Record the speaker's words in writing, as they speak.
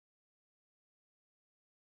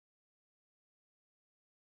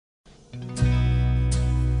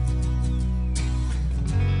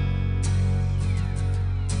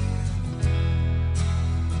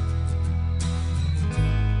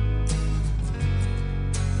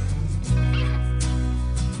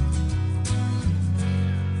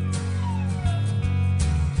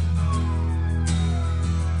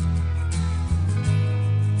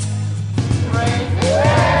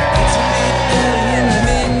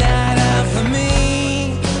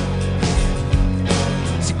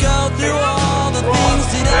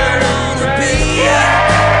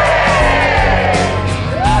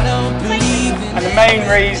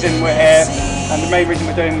reason we're here, and the main reason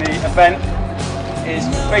we're doing the event is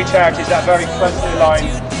three charities that are very closely aligned.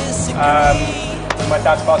 My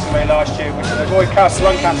dad's passing away last year, which is the Roy Castle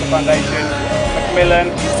Lung Cancer Foundation, Macmillan,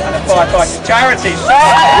 and the Firefighters Charities. By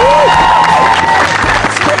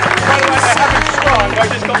the way, I haven't described, I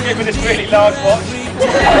just got given this really large watch.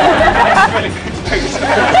 It's really good news.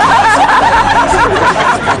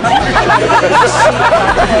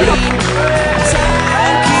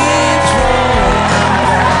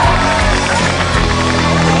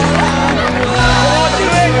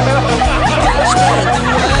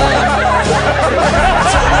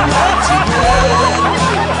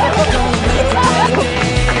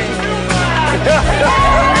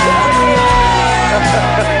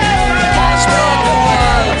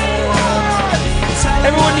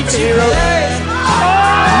 Everyone needs heroes.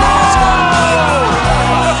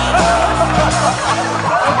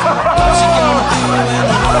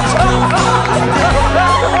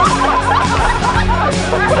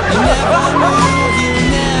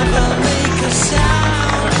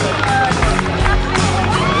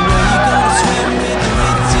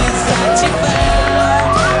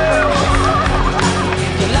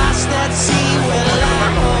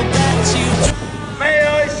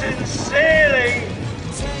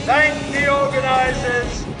 Thank the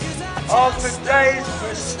organisers of today's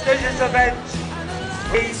prestigious event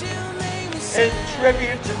in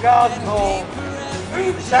tribute to Garden Hall,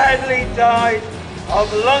 who sadly died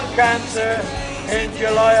of lung cancer in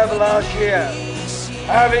July of last year,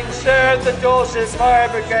 having served the Dorset Fire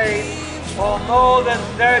Brigade for more than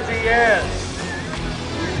 30 years.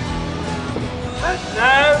 And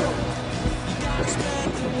now,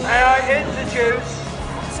 may I introduce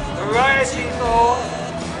Variety Moore,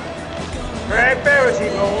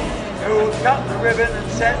 who will cut the ribbon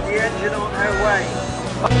and set the engine on her way.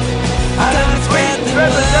 And as we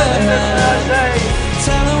representative, I say,